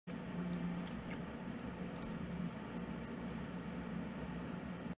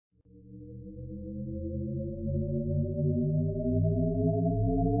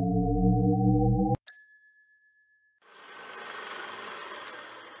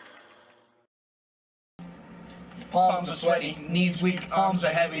Palms are sweaty, knees weak, arms are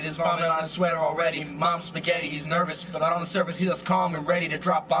heavy. There's vomit on his sweater already. Mom's spaghetti, he's nervous, but on the surface he looks calm and ready to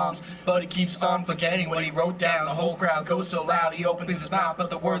drop bombs. But he keeps on forgetting what he wrote down. The whole crowd goes so loud, he opens his mouth, but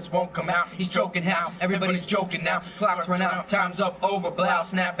the words won't come out. He's joking how, everybody's joking now. Clocks run out, time's up, over, blow.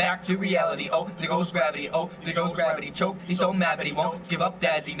 Snap back to reality. Oh, there goes gravity. Oh, there goes gravity. Choke, he's so mad, but he won't give up,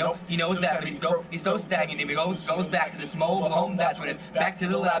 Daz. He knows that, but he's so stagnant. If he goes back to this mobile home, that's when it's back to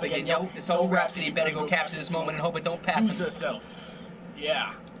the lab again. Yo, this whole rhapsody, better go capture this moment and hope it don't pass him. Yourself.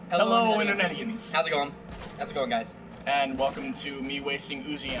 Yeah. Hello, Internetians. How's it going? How's it going, guys? And welcome to me wasting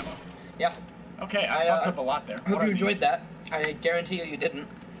Uzi ammo. Yeah. Okay, I fucked up a lot there. I hope you enjoyed that. I guarantee you didn't.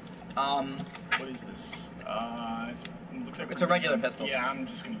 What is this? It looks like it's a regular pistol. Yeah, I'm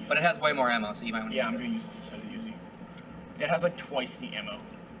just gonna use it. But it has way more ammo, so you might want to I'm gonna use this instead of Uzi. It has like twice the ammo.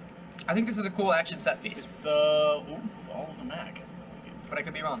 I think this is a cool action set piece. It's all of the mag. But I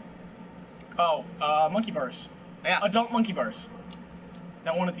could be wrong. Oh, monkey bars. Yeah. Adult monkey bars.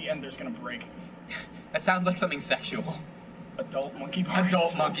 That one at the end there's gonna break. That sounds like something sexual. Adult monkey bars?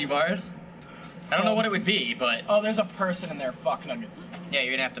 Adult monkey bars? I don't know what it would be, but... Oh, there's a person in there. Fuck nuggets. Yeah,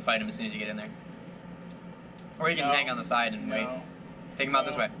 you're gonna have to fight him as soon as you get in there. Or you can hang on the side and wait. Take him out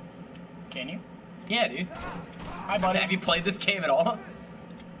this way. Can you? Yeah, dude. Hi, buddy. Have you played this game at all?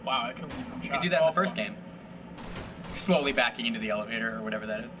 Wow, I killed him. You could do that in the first game. Slowly backing into the elevator or whatever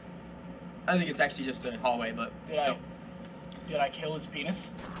that is. I think it's actually just a hallway, but still. Did I kill his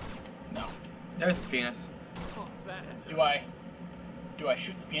penis? No. There's his penis. Do I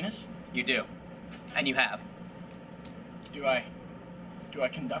shoot the penis? You do. And you have. Do I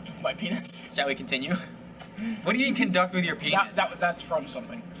conduct with my penis? Shall we continue? What do you mean conduct with your penis? That's from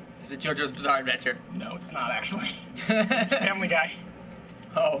something. Is it JoJo's Bizarre Adventure? No, it's not actually. It's Family Guy.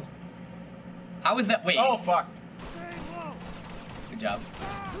 Oh. How is that? Wait. Oh, fuck. Good job.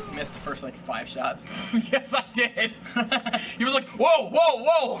 You missed the first, like, 5 shots. Yes, I did. He was like, whoa, whoa,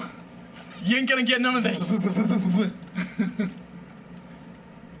 whoa. You ain't gonna get none of this.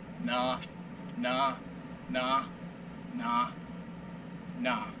 Nah. Nah. Nah. Nah.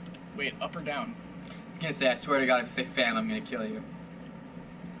 Nah. Wait, up or down? I was gonna say, I swear to God, if you say fam, I'm gonna kill you.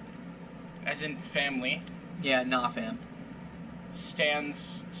 As in family? Yeah, nah, fam.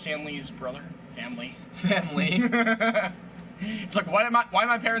 Stanley's brother? Family. Family. It's like, why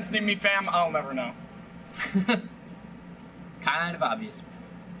my parents name me fam? I'll never know. It's kind of obvious.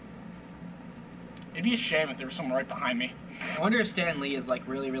 It'd be a shame if there was someone right behind me. I wonder if Stan Lee is, like,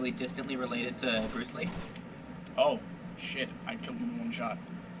 really, really distantly related to Bruce Lee. Oh, shit. I killed him in one shot.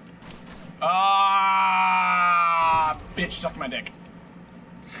 Ah, bitch, suck my dick.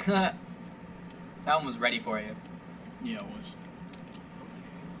 That one was ready for you. Yeah, it was.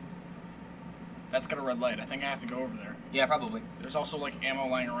 That's got a red light. I think I have to go over there. Yeah, probably. There's also, like, ammo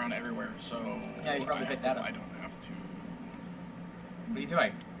lying around everywhere, so... Yeah, you probably picked that up. I don't have to. What are you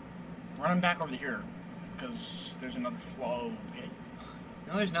doing? Running back over here, because there's another flow. Okay.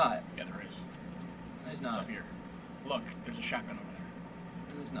 No, there's not. Yeah, there is. There's It's not. up here. Look, there's a shotgun over there.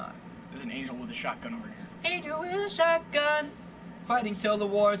 No, there's not. There's an angel with a shotgun over here. Angel with a shotgun, fighting till the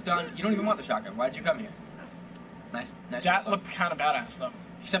war's done. You don't even want the shotgun. Why'd you come here? Nice. That looked kind of badass, though.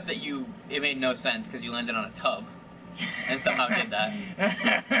 Except that it made no sense because you landed on a tub, and somehow did that.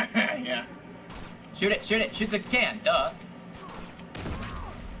 Yeah. Shoot it! Shoot it! Shoot the can! Duh.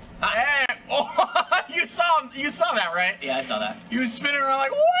 Hey! Oh, you saw that, right? Yeah, I saw that. He was spinning around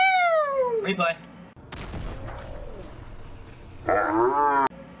like, woo! Replay.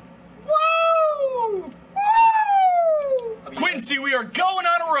 Woo! Woo! Quincy, we are going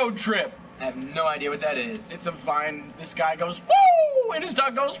on a road trip. I have no idea what that is. It's a vine. This guy goes, woo! And his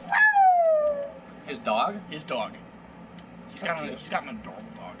dog goes, woo! His dog? His dog. He's got an adorable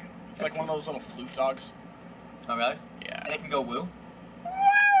dog. It's like one of those little floof dogs. Oh, really? Yeah. And it can go woo?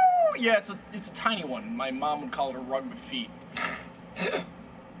 Woo! Yeah, it's a tiny one. My mom would call it a rug with feet.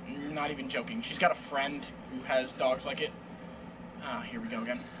 Not even joking. She's got a friend who has dogs like it. Ah, here we go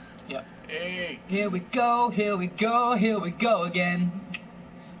again. Yep. Hey. Here we go, here we go, here we go again.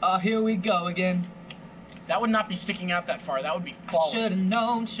 Oh, here we go again. That would not be sticking out that far. That would be falling. Should've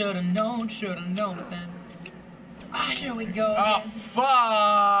known, should've known, should've known it then. Ah, here we go again. Oh,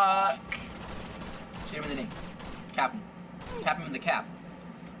 fuck! Shoot him in the knee. Cap him. Cap him in the cap.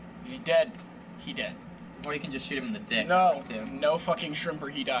 Is he dead? He dead. Or you can just shoot him in the dick. No. No fucking shrimp or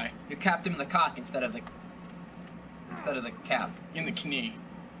he die. You capped him in the cock instead of the cap. In the knee.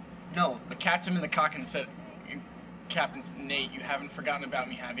 No. I capped him in the cock and said, Captain Nate, you haven't forgotten about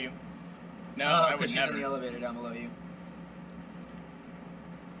me, have you? No, I would she's never. in the elevator down below you.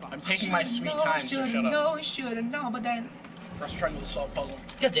 I'm taking my sweet time, so shut up. Should've known, but then... Press triangle to solve puzzle.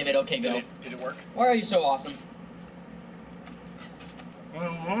 God damn it, okay, go. Did it work? Why are you so awesome?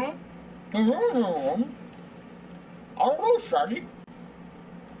 Mm-hmm. I don't know, Shaggy.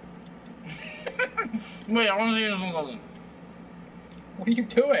 Wait, I want to see this one. What are you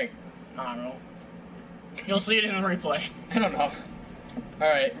doing? I don't know. You'll see it in the replay. I don't know.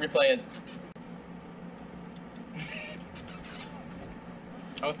 Alright, replay it.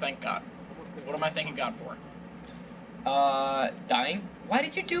 Oh, thank God. What am I thanking God for? Dying? Why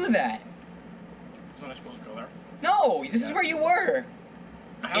did you do that? Wasn't I supposed to go there? No, this is where you were.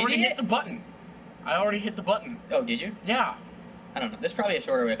 I already hit the button. I already hit the button. Oh, did you? Yeah. I don't know. There's probably a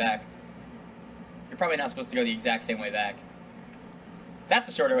shorter way back. You're probably not supposed to go the exact same way back. That's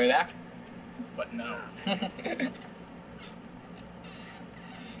a shorter way back. But no.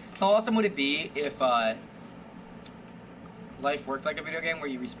 How awesome would it be if life worked like a video game where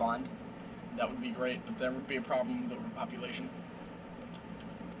you respawned? That would be great, but there would be a problem with the overpopulation.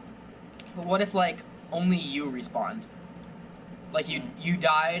 But what if, like, only you respawned? Like, you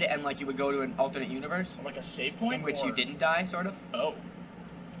died and, like, you would go to an alternate universe? Like a save point? In which you didn't die, sort of? Oh.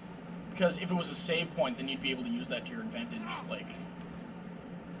 Because if it was a save point, then you'd be able to use that to your advantage, like...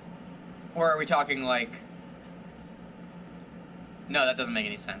 Or are we talking, like... No, that doesn't make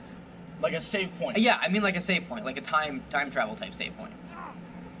any sense. Like a save point. Yeah, I mean like a save point, like a time travel type save point.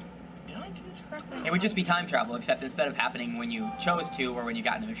 Did I do this correctly? It would just be time travel, except instead of happening when you chose to or when you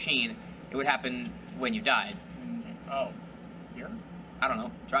got in the machine, it would happen when you died. Oh. Here? I don't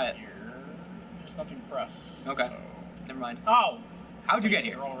know. Try it. Here. There's nothing to press. Okay. So... Never mind. Oh! How'd you get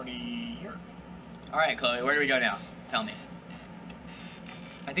here? You're already here. Alright, Chloe, where do we go now? Tell me.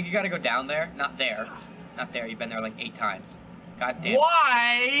 I think you gotta go down there. Not there. Not there. You've been there like 8 times. God damn it.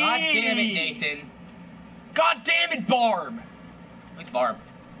 Why? God damn it, Nathan. God damn it, Barb! Who's Barb?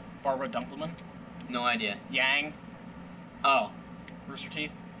 Barbara Dunkelman. No idea. Yang. Oh. Rooster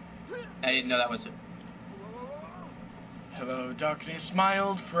Teeth. I didn't know that was... Hello, darkness, my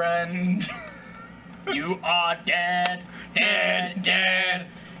old friend. You are dead. Dead. Dead.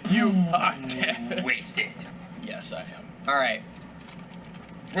 You are dead. Wasted. Yes, I am. Alright.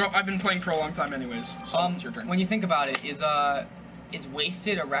 Well, I've been playing for a long time anyways, so it's your turn. When you think about it, is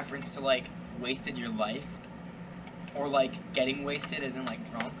wasted a reference to, like, wasted your life? Or, like, getting wasted as in, like,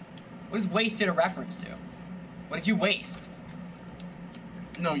 drunk? What is wasted a reference to? What did you waste?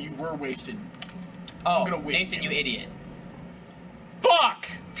 No, you were wasted. Oh, I'm gonna waste Nathan, you idiot. Fuck!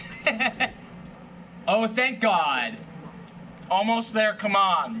 Oh, thank God! Almost there, come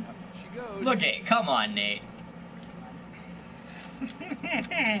on. She goes. Look it, come on, Nate.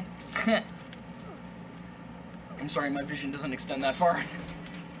 I'm sorry, my vision doesn't extend that far.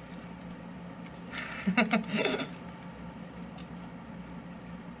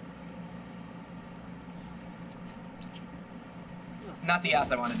 Not the ass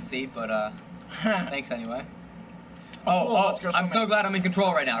I wanted to see, but, thanks anyway. Oh, Oh, let's go I'm swimming. so glad I'm in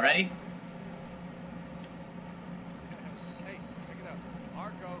control right now. Ready? Hey, check it out.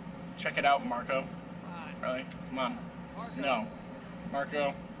 Marco. Check it out, Marco. Come on. Really? Come on. Marco. No.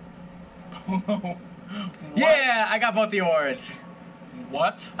 Marco. What? Yeah, I got both the awards.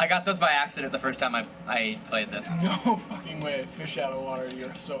 What? I got those by accident the first time I played this. No fucking way. Fish out of water.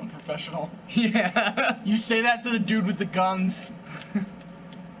 You're so unprofessional. Yeah. You say that to the dude with the guns.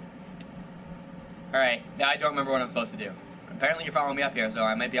 Alright, now I don't remember what I'm supposed to do. Apparently you're following me up here, so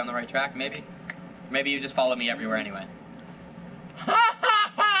I might be on the right track, maybe? Maybe you just follow me everywhere anyway.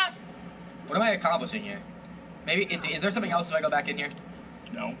 What am I accomplishing here? Maybe, is there something else if I go back in here?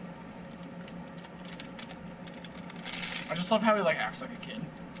 No. I just love how he, like, acts like a kid.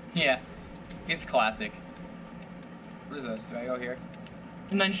 Yeah. He's classic. What is this? Do I go here?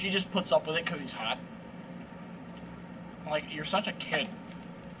 And then she just puts up with it because he's hot. Like, you're such a kid.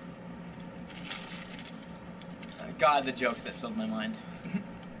 God, the jokes that filled my mind.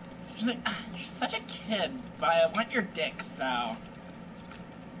 She's like, you're such a kid, but I want your dick, so...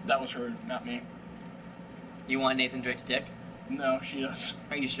 That was her, not me. You want Nathan Drake's dick? No, she does.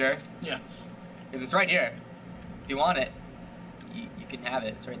 Are you sure? Yes. Because it's right here. If you want it, you can have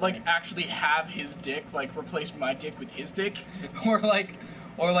it. It's right Like, actually have his dick, like, replace my dick with his dick. there.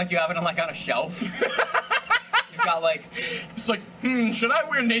 Or like you have it on, like, on a shelf. You've got, like... It's like, should I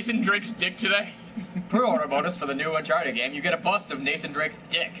wear Nathan Drake's dick today? Pre-order bonus for the new Uncharted game. You get a bust of Nathan Drake's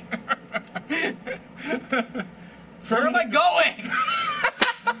dick. Where am I going?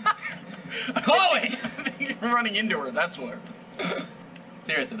 Chloe! I think you're running into her, that's where.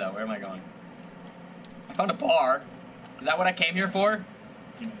 Seriously though, where am I going? I found a bar. Is that what I came here for?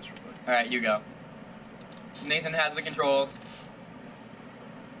 Give me this real quick. Alright, you go. Nathan has the controls.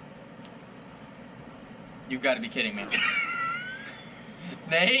 You've got to be kidding me.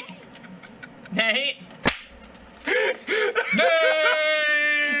 Nate? Nate? Nate!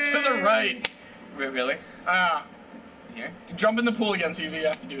 right. Really? Here? Jump in the pool again, so you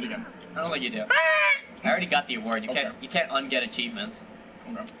have to do it again. I don't think you do. I already got the award. You can't unget achievements.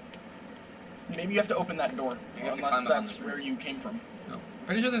 Okay. Maybe you have to open that door, You have to unless climb that's on the where you came from. No. I'm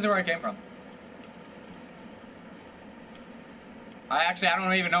pretty sure this is where I came from. I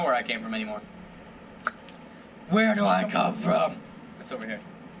don't even know where I came from anymore. Where do I come from? It's over here.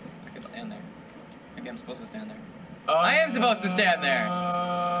 I can stand there. Maybe I'm supposed to stand there. I am supposed to stand there.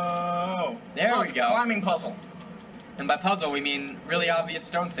 Oh. There Look, we go. Climbing puzzle. And by puzzle, we mean really obvious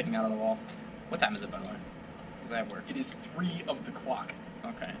stones sticking out of the wall. What time is it, by the way? Because I have work. It is 3 of the clock.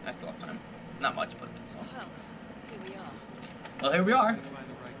 Okay, I still have time. Not much, but so. Well, here we are. Well, here we are. Find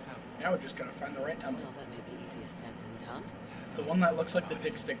the right temple. Now we're just gotta find the right temple. Well, that may be easier said than done. The one that looks like the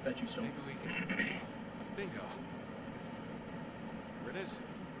dick stick that you stole. Maybe we can. Bingo. Here it is.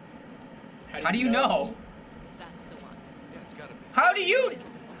 How do you know? That's the one. Yeah, it's gotta be. How do you?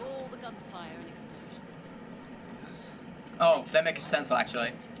 Of all the gunfire and explosions. Yes. Oh, that makes sense,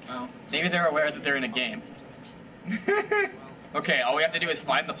 actually. Oh. Maybe they're aware that they're in a game. Okay, all we have to do is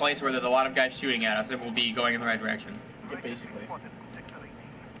find the place where there's a lot of guys shooting at us, and we'll be going in the right direction. Yeah, basically. Oh,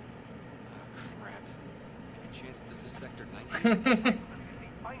 crap. Any chance this is Sector 19?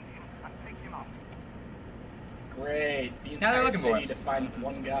 Great. The Now they're entire looking for city us. to find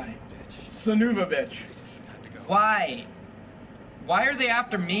one guy. Bitch. Sanuva bitch. Time to go. Why? Why are they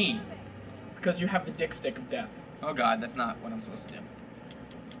after me? Because you have the dick stick of death. Oh god, that's not what I'm supposed to do.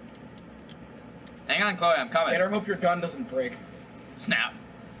 Hang on, Chloe, I'm coming. Better hope your gun doesn't break. Snap.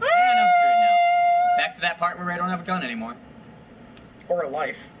 And I'm screwed now. Back to that part where I don't have a gun anymore. Or a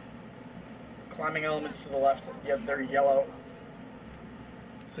life. Climbing elements to the left. Yeah, they're yellow.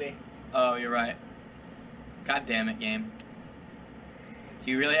 See? Oh, you're right. God damn it, game.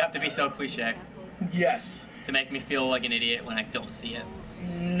 Do you really have to be so cliche Yes. to make me feel like an idiot when I don't see it?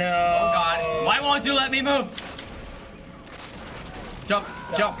 No. Oh god, why won't you let me move? Jump,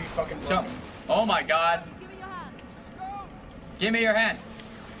 That jump, would be fucking jump. broken. Oh my god. Give me your hand. Give me your hand.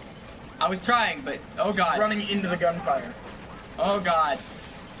 I was trying, but oh god. Running into the gunfire. Oh god.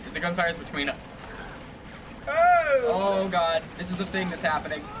 The gunfire's between us. Oh! Oh god, this is a thing that's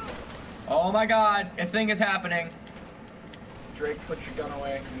happening. Oh my god, a thing is happening. Drake, put your gun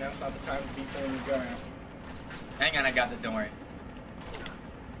away. Now's not the time to be pulling your gun out. Hang on, I got this, don't worry.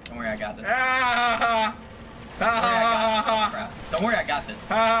 Don't worry, I got this. Ah! Don't worry, I got this. Ah! Crap. Don't worry, I got this.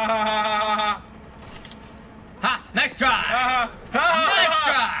 Ah! Ha! Nice try! Ah! Nice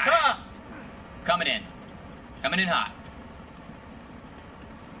try! Ah! Coming in. Coming in hot.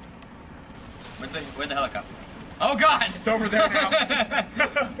 Where's the helicopter? Oh god! It's over there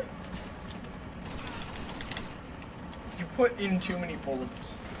now. You put in too many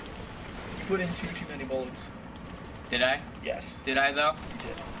bullets. You put in too many bullets. Did I? Yes. Did I though? You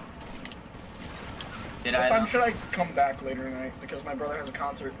did. Did What I time though? should I come back later tonight? Because my brother has a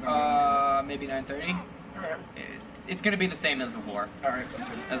concert. Maybe 9:30? Alright. It's gonna be the same as before. Alright, sounds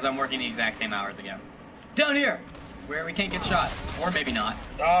good. As I'm working the exact same hours again. Down here! Where we can't get shot. Or maybe not.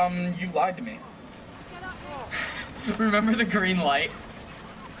 You lied to me. Remember the green light?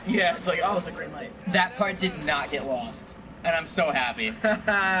 Yeah, it's like, oh, it's a green light. That part did not get lost. And I'm so happy.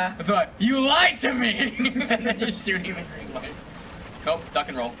 I thought, you lied to me! And then just shooting the green light. Oh, duck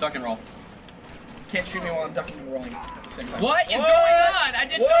and roll, duck and roll. Can't shoot me while I'm ducking and rolling at the same time. What is going on? I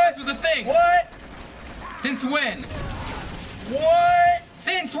didn't know this was a thing. What? Since when? What?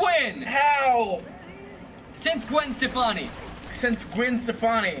 Since when? How? Since Gwen Stefani. Since Gwen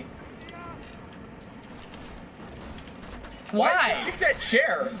Stefani. Why? Kick that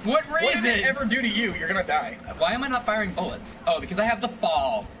chair. What What did it reason? ever do to you? You're gonna die. Why am I not firing bullets? Oh, because I have the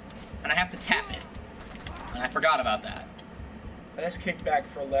fall. And I have to tap it. And I forgot about that. Let us kick back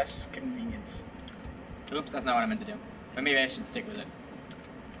for less convenience. Oops, that's not what I meant to do. But maybe I should stick with it.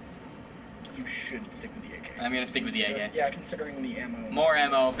 You should stick with the AK. I'm gonna stick with the AK. Yeah, considering the ammo. More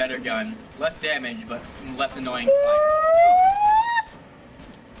ammo, better gun. Less damage, but less annoying.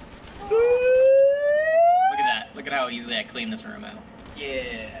 Look at that. Look at how easily I clean this room out.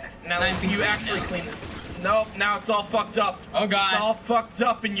 Yeah. Now Nice and you clean actually now. clean this. Nope. Now it's all fucked up. Oh It's god. all fucked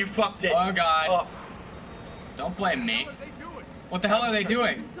up, and you fucked it. Oh god. Oh. Don't blame me. What are they doing? What the hell are they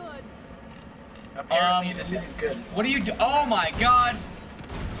doing? Good. Apparently, this isn't good. What are you do? Oh my god.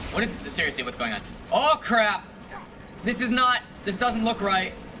 What is seriously what's going on? Oh crap. This doesn't look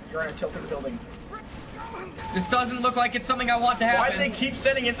right. You're in a tilted building. This doesn't look like it's something I want to happen. Why do they keep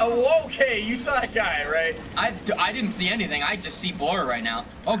sending it? Oh, okay. You saw that guy, right? I didn't see anything. I just see blur right now.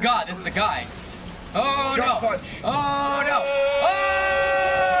 Oh god, this is a guy. Oh Jump no. punch. Oh no.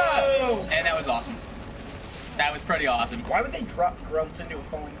 Oh! And that was awesome. That was pretty awesome. Why would they drop grunts into a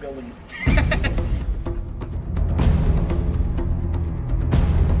falling building?